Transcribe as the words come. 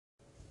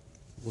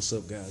What's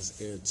up,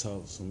 guys? Air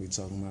Talks. I'm be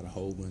talking about a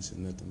whole bunch of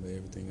nothing but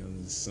everything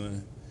under the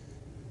sun.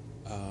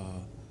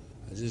 I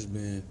just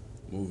been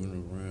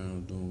moving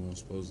around, doing what I'm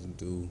supposed to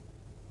do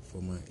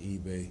for my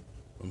eBay.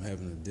 I'm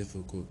having a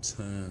difficult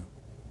time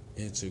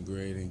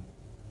integrating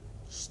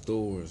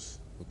stores.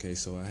 Okay,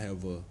 so I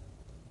have a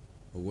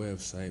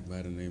website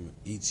by the name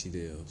of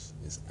Ichidels.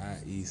 It's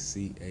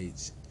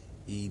IECHEDELS,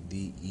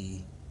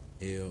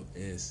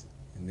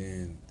 and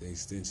then the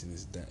extension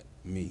is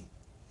 .me.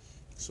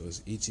 So it's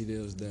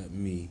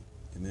ichidels.me,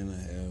 and then I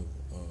have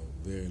a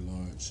very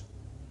large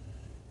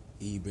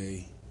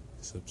eBay.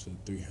 It's up to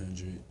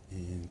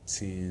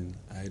 310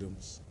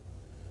 items,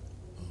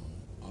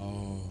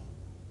 all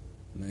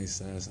nice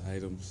size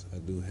items. I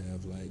do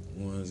have like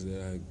ones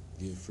that I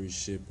get free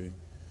shipping,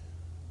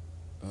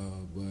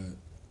 but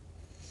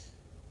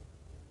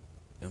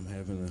I'm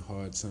having a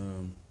hard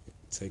time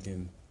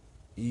taking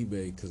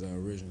eBay because I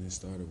originally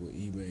started with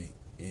eBay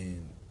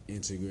and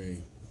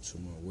integrate to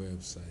my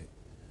website.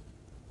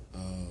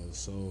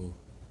 So I'm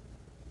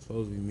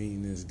supposed to be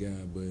meeting this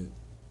guy, but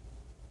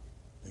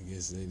I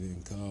guess they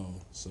didn't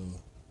call. So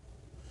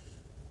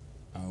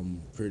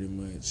I'm pretty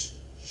much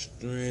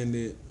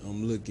stranded.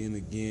 I'm looking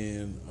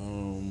again.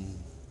 I'm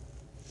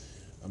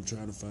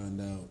trying to find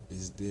out,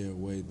 is there a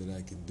way that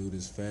I can do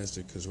this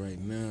faster? Because right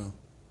now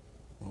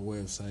my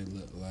website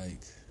look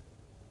like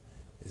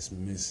it's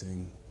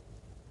missing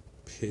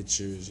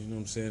pictures. You know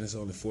what I'm saying? It's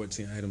only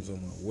 14 items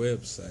on my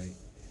website,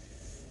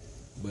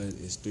 but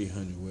it's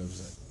 300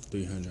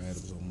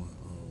 items on my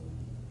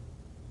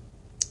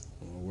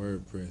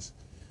WordPress.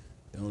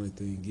 The only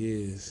thing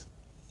is,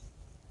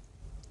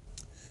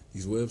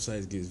 these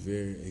websites get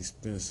very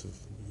expensive.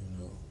 You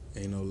know,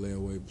 ain't no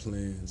layaway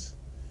plans.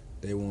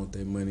 They want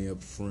their money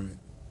up front.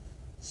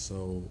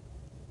 So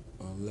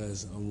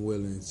unless I'm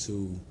willing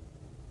to,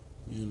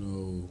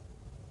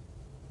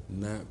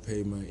 not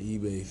pay my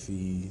eBay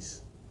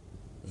fees,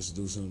 let's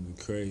do something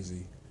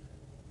crazy,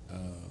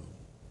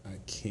 I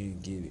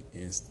can't get it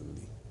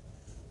instantly.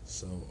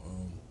 So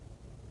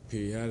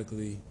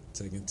periodically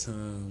taking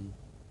time,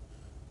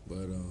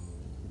 but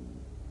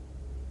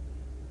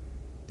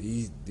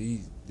these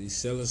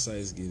seller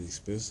sites get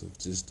expensive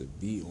just to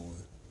be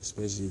on,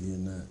 especially if you're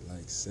not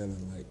like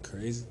selling like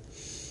crazy.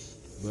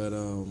 But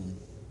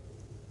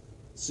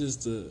it's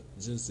just an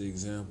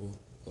example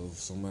of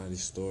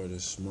somebody's store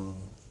that's small.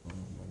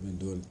 I've been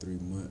doing it 3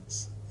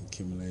 months,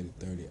 accumulated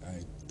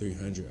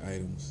 300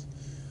 items.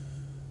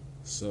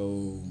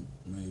 So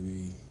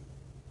maybe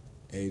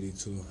 80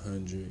 to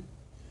 100.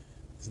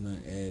 It's not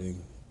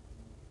adding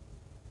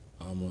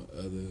all my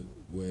other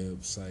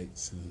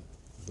websites and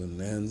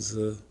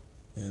Bonanza,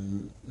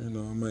 and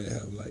I might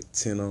have like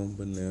 10 on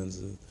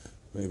Bonanza,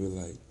 maybe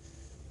like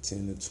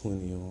 10 to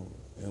 20 on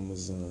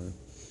Amazon.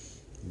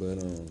 But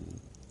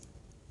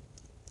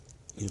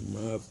in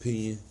my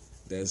opinion,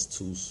 that's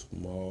too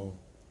small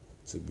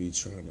to be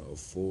trying to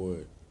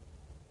afford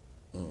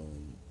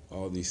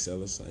all these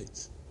seller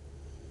sites,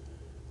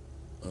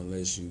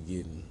 unless you're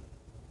getting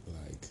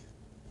like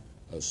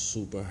a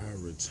super high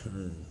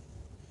return.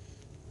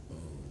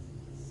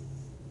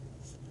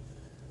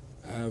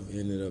 I've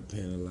ended up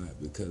paying a lot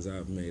because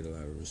I've made a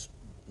lot of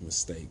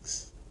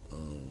mistakes.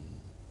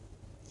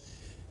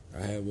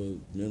 I have a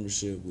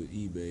membership with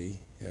eBay,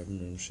 have a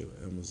membership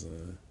with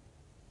Amazon,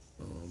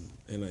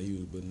 and I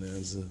use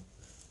Bonanza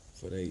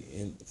for their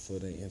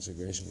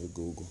integration with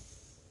Google,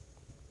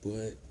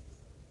 but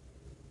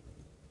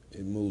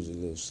it moves a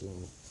little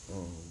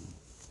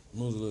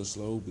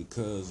slow.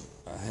 Because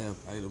I have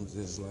items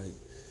that's like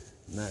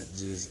not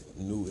just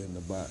new in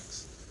the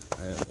box.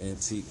 I have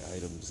antique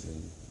items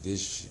and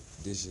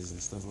dishes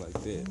and stuff like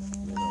that.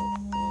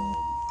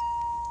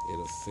 It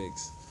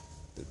affects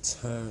the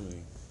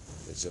timing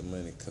that your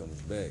money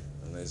comes back.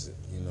 Unless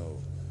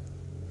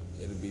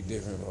it'll be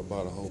different if I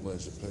bought a whole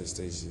bunch of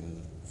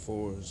PlayStation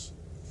 4s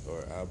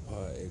or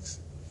iPhone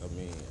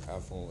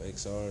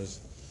XRs.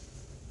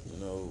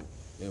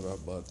 If I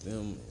bought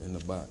them in the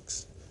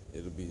box,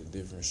 it'll be a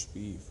different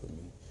speed for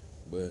me.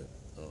 But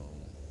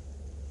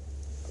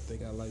I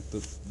think I like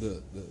the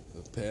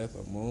path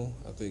I'm on.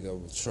 I think I'm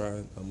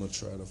gonna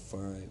try to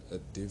find a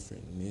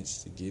different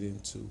niche to get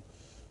into,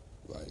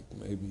 like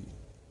maybe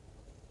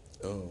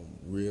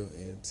real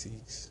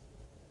antiques.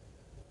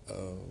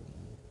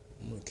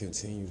 I'm gonna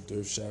continue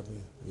thrift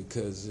shopping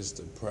because just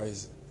the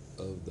price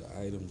of the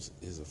items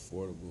is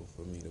affordable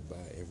for me to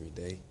buy every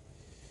day.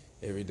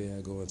 Every day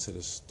I go into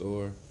the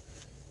store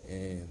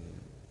and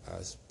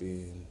I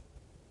spend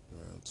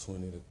around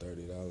 $20 to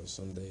 $30.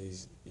 Some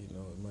days, it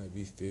might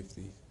be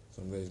 50.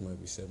 Some days it might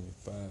be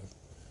 75.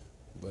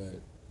 But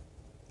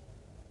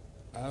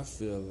I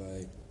feel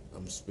like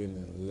I'm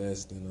spending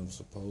less than I'm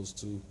supposed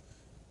to.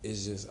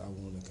 It's just I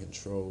want to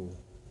control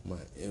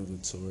my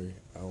inventory.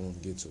 I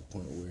want to get to a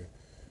point where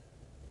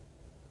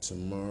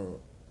tomorrow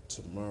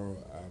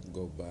I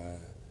go buy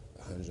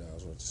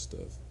 $100 worth of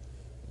stuff.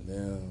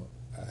 Now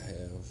I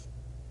have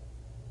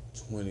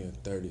 20 or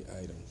 30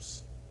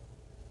 items,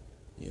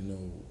 in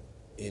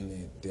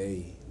that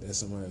day. That's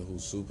somebody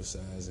who's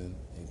supersizing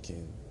and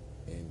can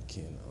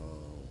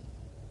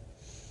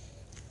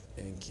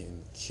and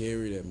can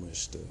carry that much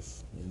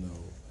stuff, you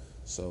know.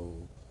 So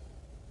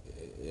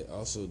it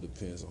also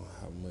depends on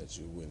how much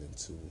you're willing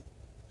to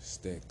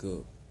stack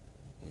up,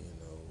 you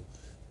know.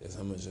 It's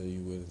how much are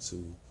you willing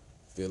to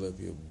fill up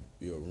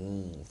your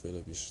room, fill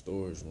up your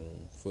storage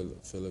room, fill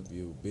up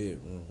your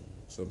bedroom.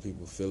 Some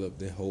people fill up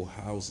their whole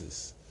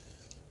houses,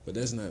 but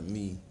that's not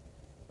me.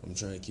 I'm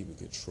trying to keep it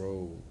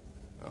controlled.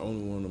 I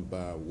only want to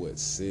buy what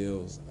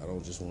sells. I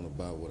don't just want to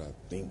buy what I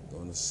think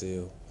gonna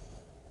sell.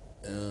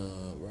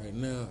 Right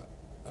now,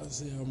 I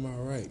say I'm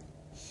all right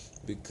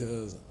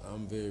because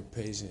I'm very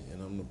patient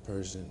and I'm the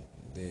person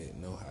that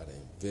know how to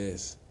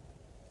invest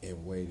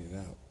and wait it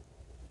out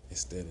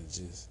instead of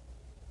just,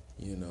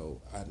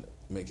 I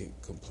making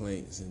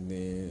complaints and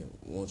then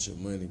want your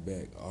money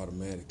back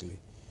automatically.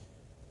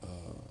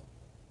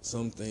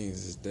 Some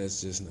things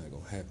that's just not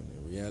gonna happen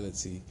in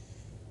reality.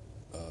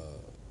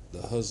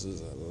 The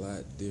hustles are a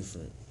lot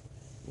different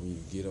when you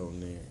get on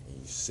there and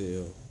you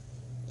sell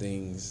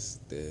things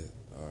that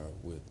are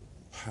with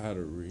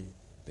pottery,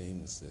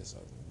 things that's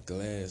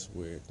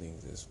glassware,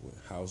 things that's with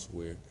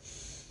houseware.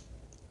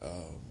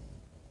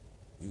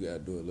 You gotta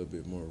do a little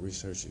bit more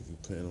research if you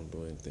plan on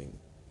doing anything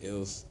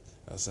else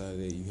outside of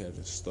that you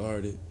haven't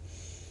started.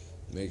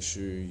 Make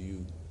sure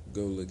you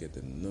go look at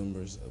the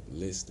numbers of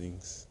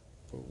listings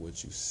for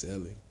what you're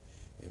selling,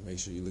 and make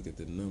sure you look at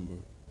the number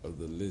of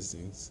the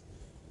listings,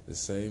 the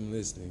same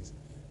listings,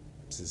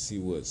 to see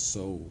what's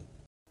sold.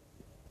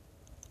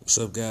 What's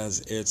up,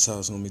 guys? Air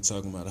Talk's gonna be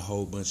talking about a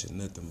whole bunch of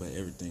nothing but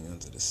everything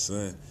under the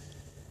sun.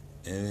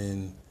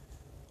 And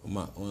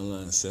my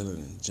online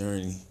selling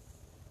journey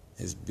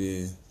has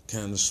been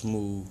kind of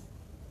smooth,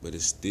 but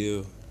it's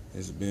been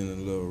a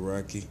little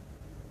rocky.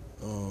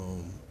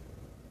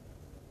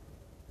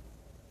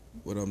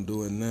 What I'm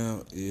doing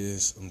now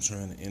is I'm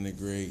trying to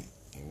integrate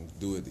and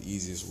do it the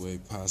easiest way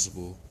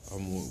possible.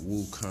 I'm with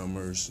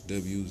WooCommerce,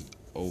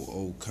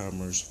 WOO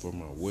Commerce, for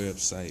my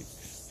website.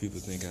 People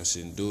think I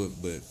shouldn't do it,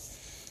 but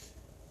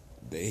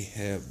they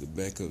have the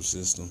backup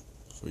system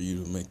for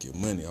you to make your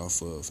money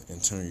off of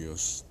and turn your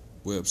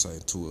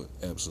website to an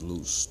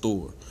absolute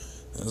store.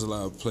 There's a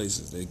lot of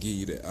places that give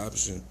you that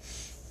option,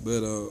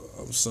 but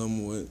I'm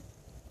somewhat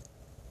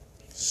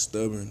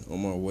stubborn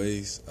on my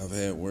ways. I've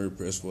had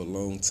WordPress for a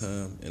long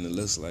time, and it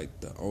looks like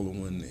the only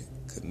one that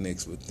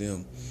connects with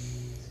them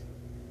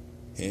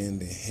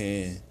hand in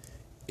hand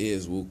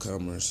is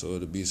WooCommerce, so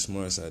it'll be a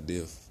smart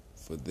idea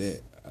for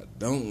that. I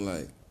don't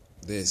like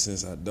that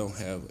since I don't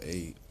have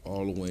a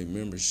all-the-way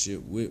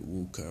membership with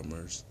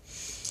WooCommerce.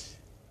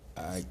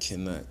 I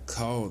cannot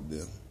call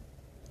them.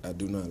 I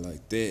do not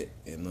like that,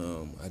 and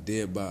I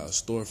did buy a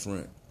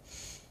storefront.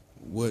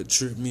 What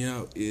tripped me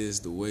out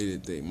is the way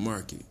that they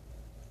market.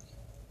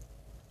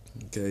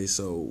 Okay,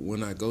 so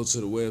when I go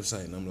to the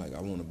website and I'm like,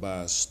 I want to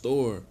buy a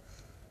store,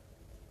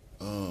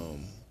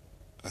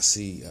 I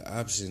see an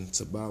option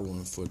to buy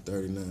one for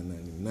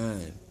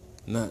 $39.99,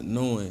 not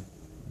knowing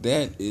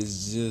that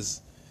is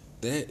just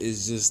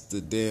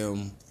the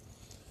damn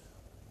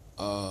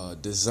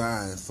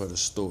design for the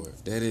store.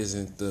 That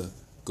isn't the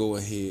go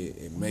ahead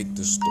and make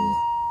the store.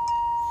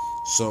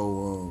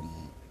 So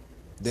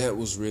that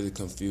was really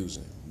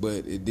confusing,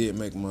 but it did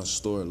make my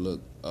store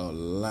look a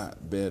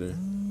lot better.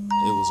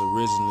 It was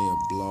originally a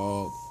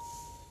blog.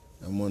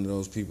 I'm one of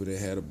those people that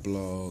had a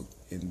blog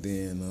and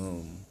then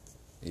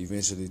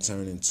eventually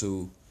turned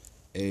into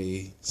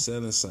a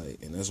selling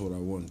site, and that's what I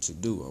wanted to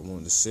do. I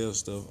wanted to sell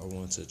stuff. I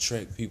wanted to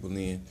attract people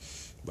in.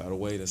 By the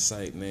way, the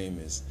site name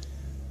is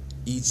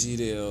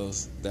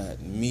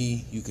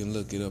iechedels.me. You can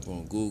look it up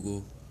on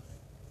Google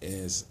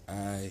as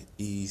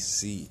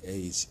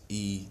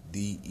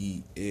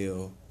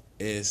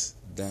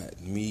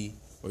IECHEDELS.me,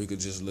 or you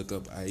could just look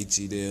up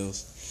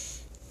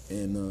Iechedels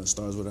and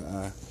starts with an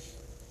I.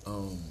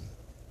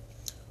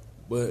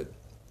 But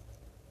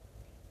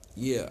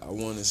yeah, I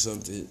wanted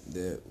something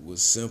that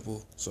was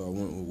simple, so I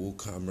went with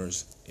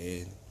WooCommerce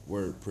and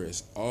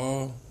WordPress.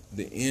 All at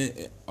the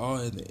end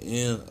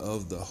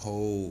of the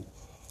whole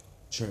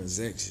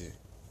transaction,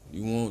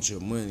 you want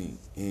your money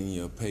in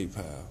your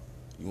PayPal.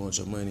 You want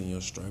your money in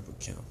your Stripe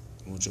account.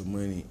 You want your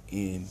money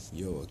in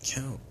your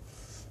account.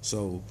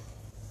 So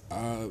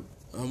I'm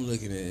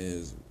looking at it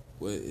as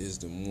what is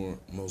the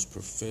most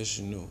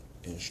professional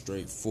and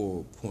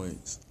straightforward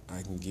points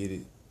I can get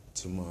it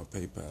to my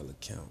PayPal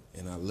account.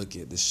 And I look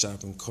at the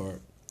shopping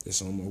cart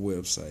that's on my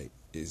website.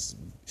 It's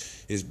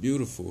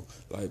beautiful.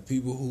 Like,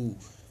 people who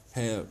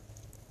have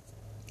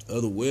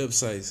other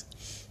websites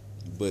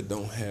but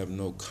don't have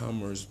no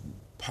commerce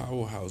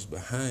powerhouse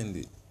behind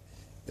it,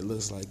 it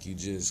looks like you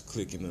just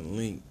clicking a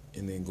link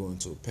and then going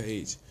to a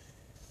page.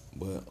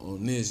 But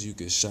on this, you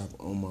can shop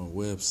on my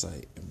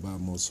website and buy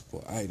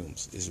multiple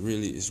items. It's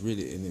really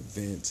an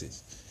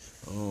advantage.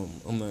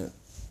 I'm not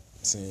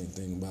saying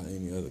anything about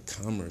any other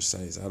commerce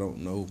sites. I don't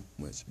know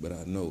much, but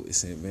I know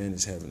it's an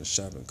advantage having a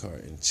shopping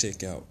cart and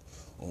checkout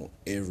on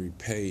every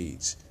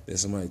page that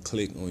somebody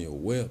click on your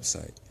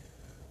website.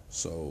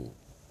 So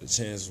the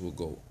chances will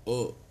go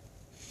up.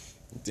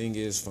 The thing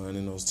is,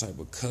 finding those type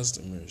of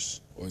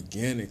customers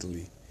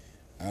organically,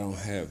 I don't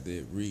have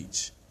that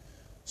reach.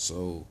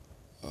 So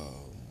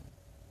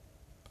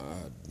I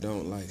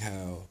don't like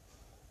how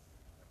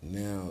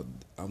now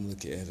I'm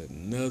looking at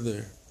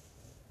another.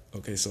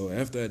 Okay, so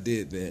after I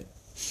did that,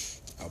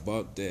 I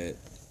bought that.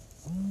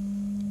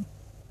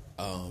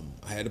 I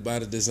had to buy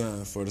the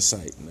design for the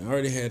site. And I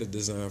already had a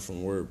design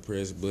from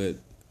WordPress, but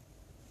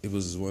it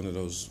was one of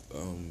those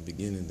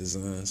beginning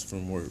designs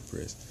from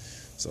WordPress.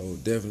 So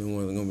definitely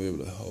wasn't gonna be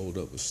able to hold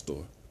up a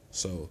store.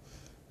 So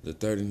the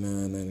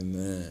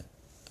 $39.99,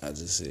 I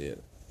just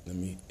said, let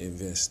me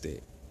invest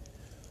that.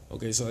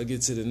 Okay, so I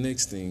get to the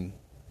next thing.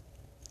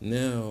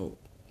 Now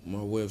my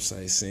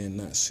website saying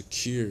not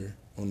secure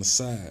on the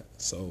side,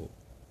 so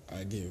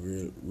I get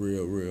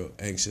real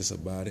anxious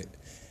about it,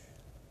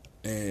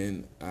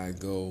 and I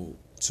go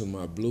to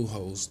my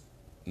Bluehost.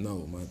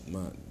 No,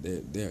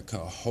 they're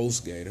called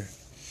HostGator.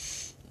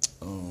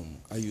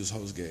 I use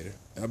HostGator.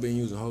 I've been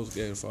using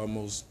HostGator for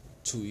almost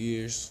 2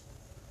 years,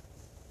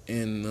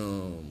 and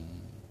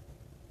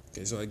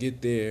okay, so I get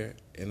there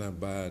and I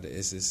buy the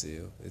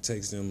SSL. It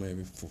takes them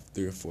maybe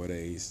 3 or 4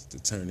 days to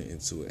turn it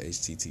into a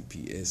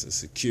HTTPS, a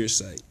secure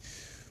site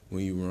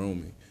when you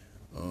roaming.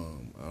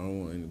 I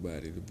don't want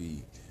anybody to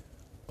be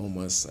on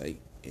my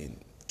site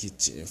and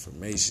get your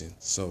information,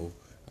 so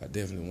I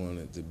definitely want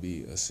it to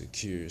be a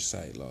secure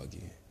site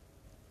login.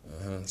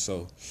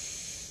 So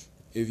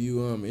if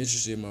you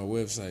interested in my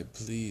website,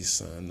 please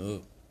sign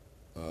up.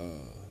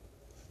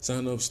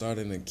 Start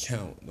an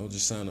account. Don't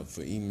just sign up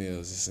for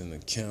emails. It's an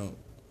account.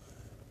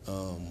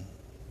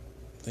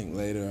 I think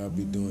later I'll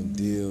be doing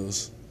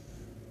deals,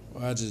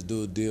 or I just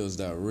do deals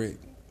direct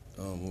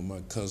with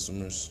my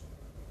customers.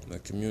 My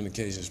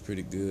communication is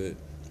pretty good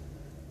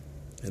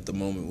at the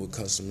moment with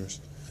customers.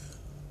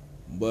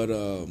 But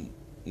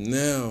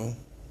now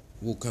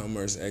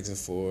WooCommerce asking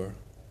for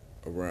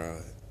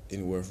around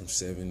anywhere from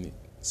 $70,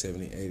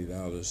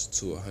 $80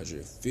 to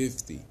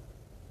 $150.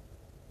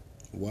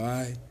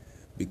 Why?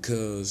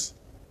 Because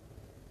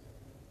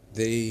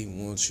they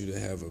want you to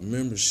have a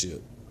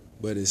membership.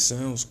 But it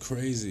sounds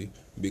crazy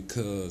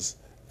because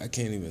I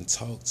can't even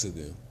talk to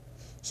them.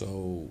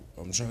 So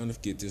I'm trying to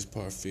get this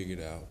part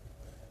figured out.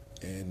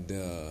 And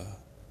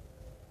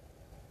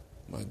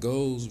my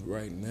goals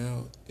right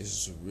now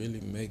is to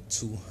really make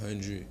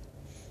 200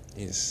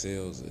 in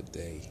sales a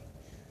day.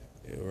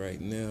 And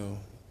right now,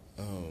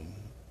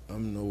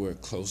 I'm nowhere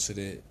close to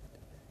that.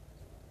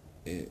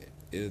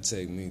 It'll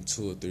take me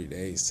 2 or 3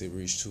 days to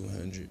reach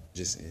 200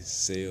 just in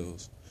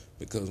sales.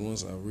 Because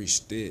once I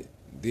reach that,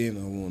 then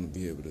I want to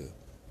be able to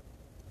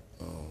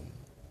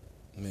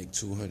make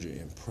 200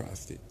 in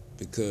profit.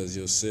 Because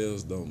your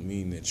sales don't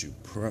mean that you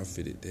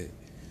profited that.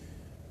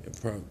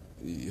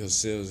 Your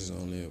sales is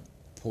only a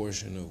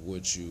portion of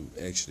what you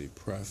actually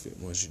profit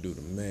once you do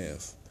the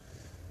math.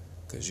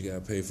 Because you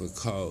got to pay for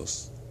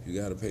costs. You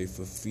got to pay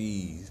for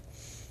fees.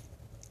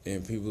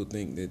 And people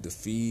think that the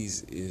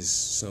fees is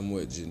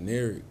somewhat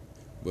generic.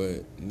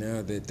 But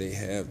now that they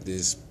have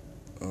this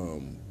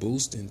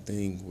boosting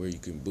thing where you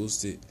can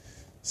boost it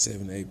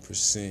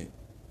 7-8%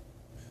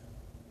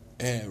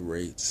 ad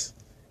rates,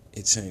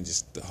 it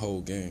changes the whole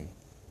game.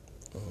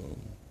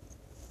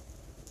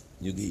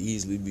 You can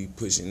easily be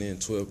pushing in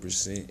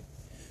 12%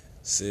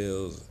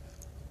 sales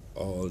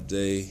all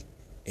day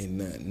and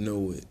not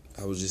know it.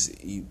 I was just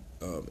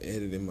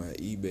editing my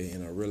eBay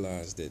and I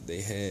realized that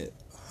they had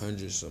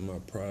hundreds of my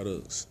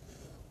products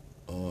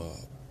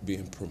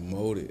being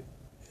promoted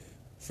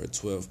for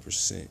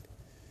 12%,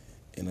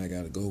 and I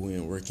gotta go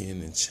in, work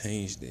in, and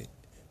change that,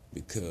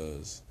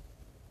 because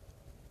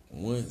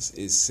once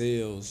it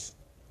sells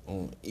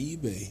on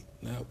eBay,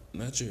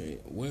 not your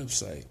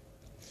website,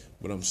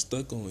 but I'm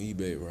stuck on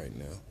eBay right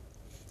now,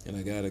 and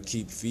I gotta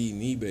keep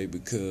feeding eBay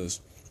because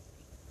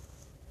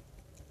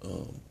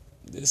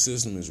this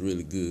system is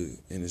really good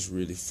and it's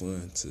really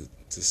fun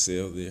to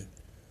sell there.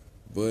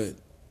 But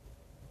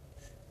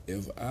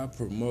if I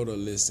promote a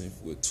listing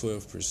with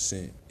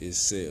 12% it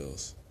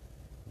sells,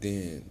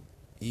 then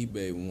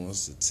eBay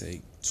wants to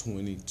take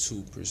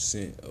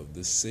 22% of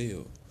the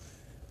sale.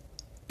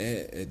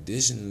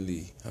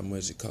 Additionally, how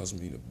much it costs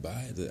me to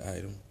buy the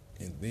item,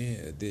 and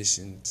then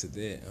addition to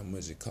that, how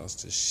much it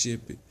costs to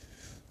ship it.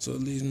 So it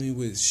leaves me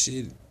with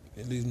shit.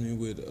 It leaves me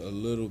with a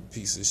little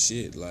piece of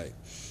shit. Like,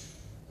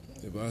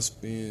 if I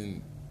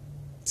spend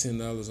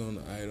 $10 on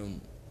the item,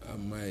 I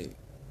might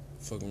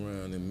fuck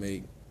around and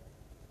make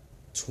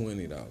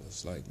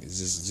 $20. Like,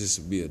 it's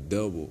just be a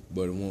double,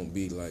 but it won't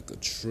be like a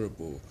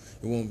triple.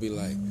 It won't be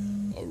like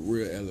a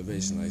real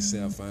elevation. Like,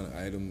 say I find an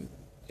item,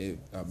 if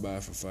I buy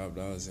it for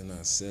 $5 and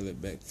I sell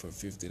it back for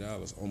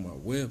 $50 on my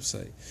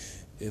website,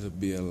 it'll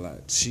be a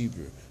lot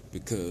cheaper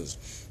because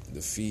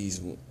the fees,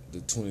 the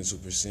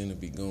 22% will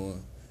be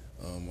gone.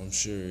 I'm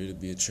sure it'll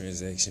be a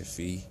transaction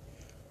fee,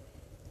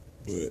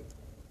 but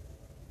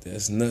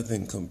that's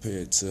nothing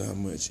compared to how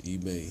much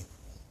eBay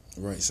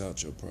writes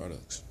out your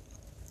products.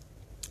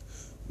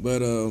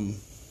 But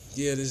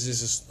yeah, this is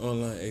just an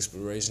online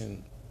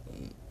exploration.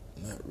 I'm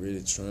not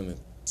really trying to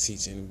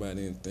teach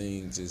anybody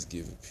anything, just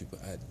giving people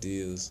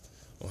ideas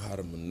on how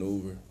to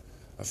maneuver.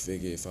 I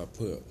figure if I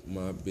put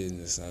my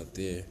business out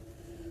there,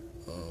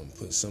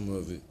 put some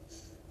of it,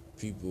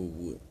 people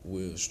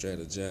will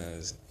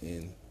strategize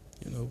and,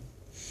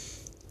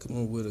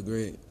 come up with a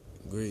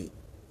great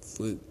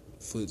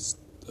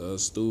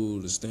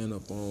stool to stand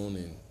up on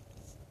and,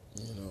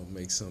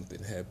 make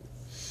something happen.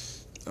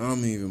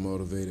 I'm even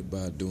motivated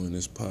by doing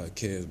this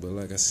podcast, but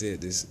like I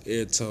said, this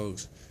Air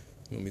Talks,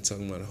 we're going to be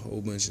talking about a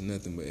whole bunch of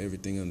nothing but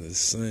everything under the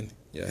sun.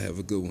 Y'all have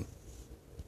a good one.